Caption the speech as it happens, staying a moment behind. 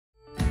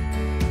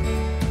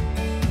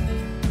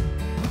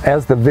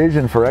As the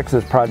vision for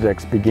Exodus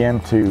projects began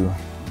to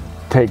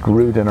take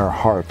root in our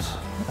hearts,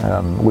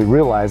 we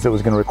realized it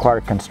was going to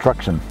require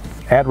construction.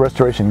 At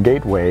Restoration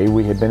Gateway,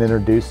 we had been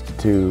introduced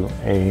to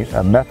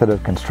a method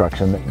of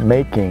construction,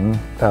 making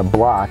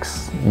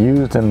blocks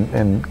used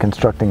in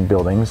constructing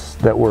buildings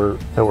that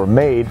were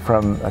made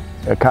from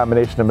a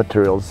combination of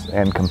materials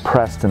and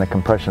compressed in a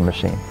compression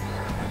machine.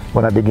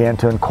 When I began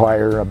to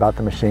inquire about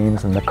the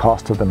machines and the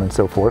cost of them and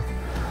so forth,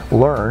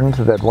 learned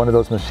that one of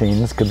those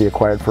machines could be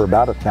acquired for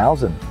about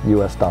 $1,000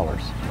 US.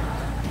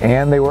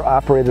 And they were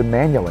operated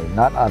manually,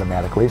 not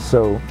automatically,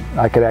 so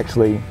I could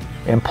actually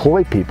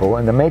employ people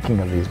in the making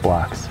of these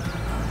blocks.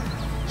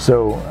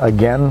 So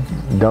again,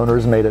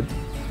 donors made it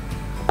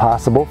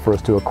possible for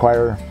us to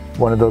acquire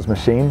one of those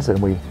machines,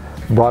 and we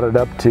brought it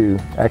up to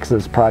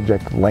Exodus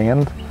Project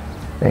land,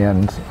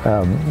 and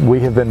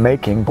we have been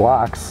making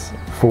blocks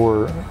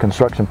for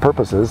construction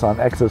purposes on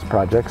Exodus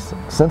projects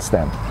since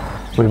then.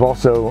 We've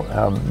also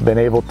been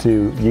able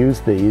to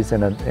use these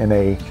in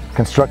a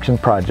construction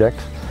project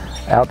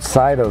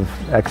outside of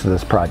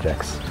Exodus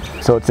projects.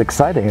 So it's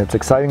exciting. It's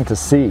exciting to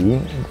see,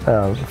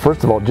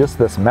 first of all, just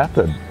this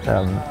method.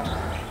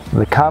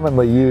 The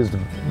commonly used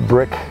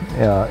brick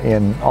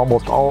in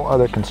almost all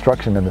other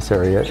construction in this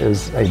area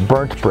is a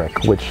burnt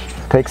brick, which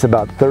takes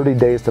about 30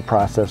 days to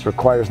process,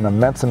 requires an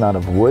immense amount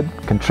of wood,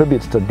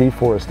 contributes to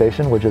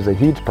deforestation, which is a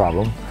huge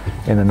problem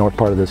in the north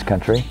part of this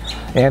country,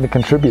 and it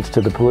contributes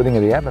to the polluting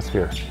of the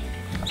atmosphere.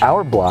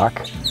 Our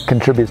block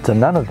contributes to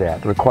none of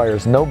that,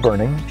 requires no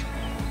burning.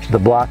 The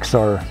blocks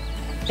are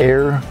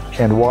air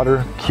and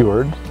water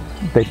cured.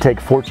 They take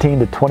 14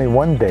 to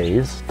 21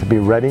 days to be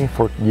ready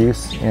for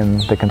use in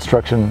the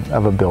construction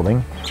of a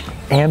building,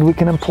 and we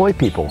can employ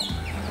people.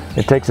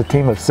 It takes a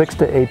team of 6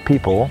 to 8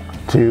 people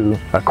to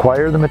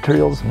acquire the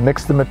materials,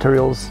 mix the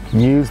materials,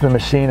 use the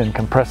machine in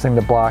compressing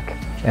the block,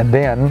 and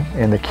then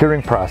in the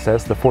curing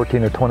process, the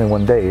 14 to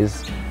 21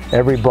 days,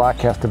 every block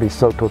has to be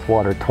soaked with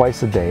water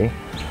twice a day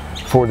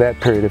for that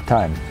period of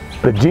time.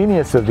 The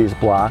genius of these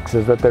blocks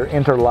is that they're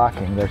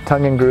interlocking. They're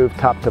tongue and groove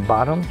top to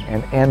bottom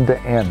and end to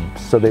end.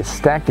 So they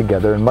stack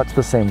together in much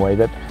the same way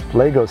that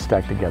Legos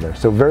stack together.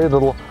 So very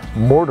little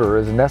mortar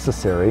is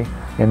necessary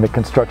in the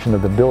construction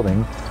of the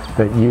building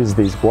that use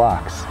these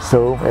blocks.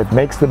 So it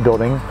makes the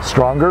building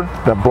stronger.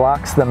 The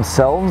blocks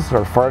themselves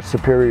are far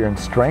superior in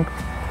strength.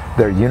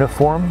 They're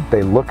uniform,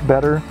 they look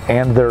better,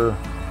 and they're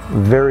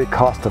very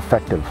cost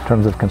effective in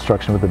terms of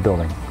construction with the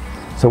building.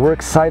 So we're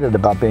excited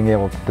about being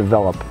able to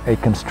develop a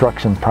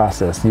construction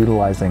process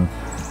utilizing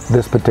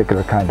this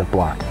particular kind of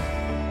block.